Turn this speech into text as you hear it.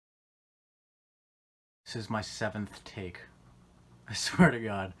This is my 7th take. I swear to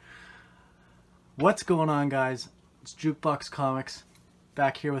God. What's going on, guys? It's Jukebox Comics,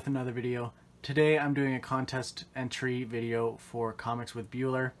 back here with another video. Today I'm doing a contest entry video for Comics with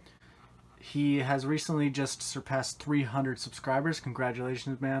Bueller. He has recently just surpassed 300 subscribers.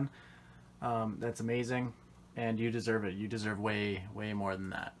 Congratulations, man. That's amazing. And you deserve it. You deserve way, way more than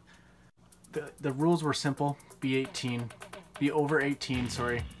that. The rules were simple. Be over 18,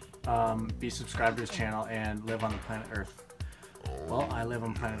 sorry. Be subscribed to his channel and live on the planet Earth. Well, I live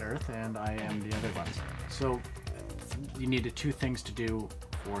on planet Earth and I am the other ones. So you needed 2 things to do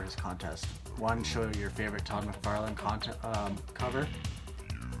for his contest. One, show your favorite Todd McFarlane cover,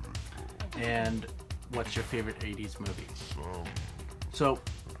 and what's your favorite 80s movie. So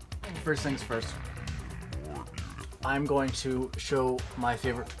first things first, I'm going to show my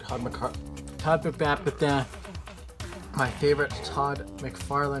favorite my favorite Todd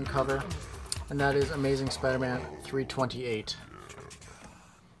McFarlane cover, and that is Amazing Spider-Man 328.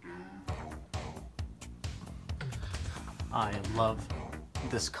 I love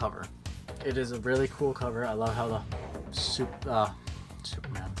this cover. It is a really cool cover. I love how the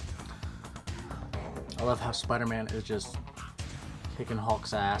Superman. I love how Spider-Man is just kicking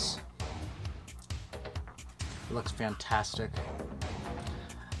Hulk's ass. It looks fantastic.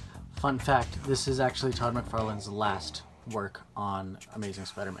 Fun fact, this is actually Todd McFarlane's last work on Amazing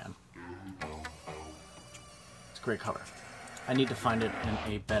Spider-Man. It's a great cover. I need to find it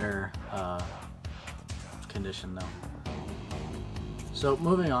in a better condition though. So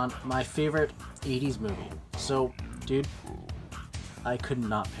moving on, my favorite 80s movie. So, dude, I could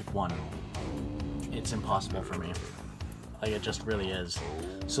not pick one. It's impossible for me. Like, it just really is.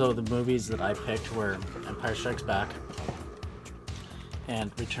 So the movies that I picked were Empire Strikes Back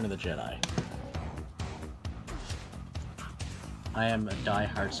and Return of the Jedi. I am a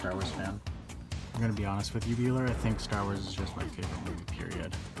die-hard Star Wars fan. I'm gonna be honest with you, Bueller, I think Star Wars is just my favorite movie,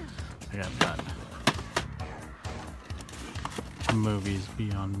 period. I got that. Movies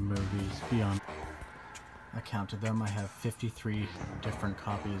beyond. I counted them. I have 53 different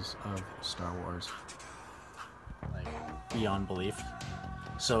copies of Star Wars. Like, beyond belief.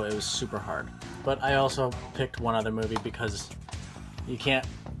 So it was super hard. But I also picked one other movie because you can't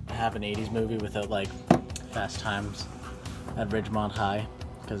have an 80s movie without, like, Fast Times at Ridgemont High,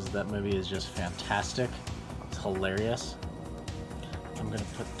 because that movie is just fantastic. It's hilarious. I'm gonna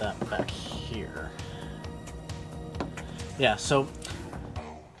put that back here. Yeah, so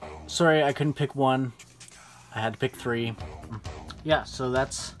sorry I couldn't pick one. I had to pick 3. Yeah, so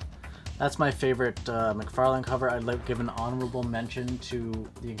that's my favorite McFarlane cover. I'd like to give an honorable mention to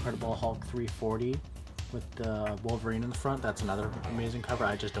the Incredible Hulk 340 with the Wolverine in the front. That's another amazing cover.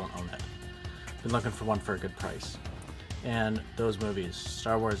 I just don't own it. Been looking for one for a good price. And those movies,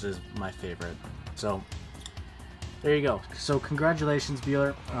 Star Wars is my favorite. So there you go. So congratulations,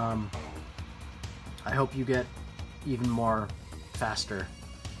 Bueller. I hope you get even more faster,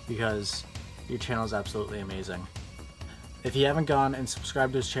 because your channel is absolutely amazing. If you haven't gone and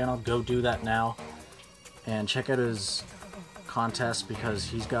subscribed to his channel, go do that now and check out his contest, because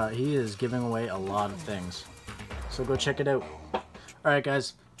he is giving away a lot of things. So go check it out. Alright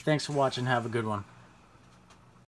guys, thanks for watching. Have a good one.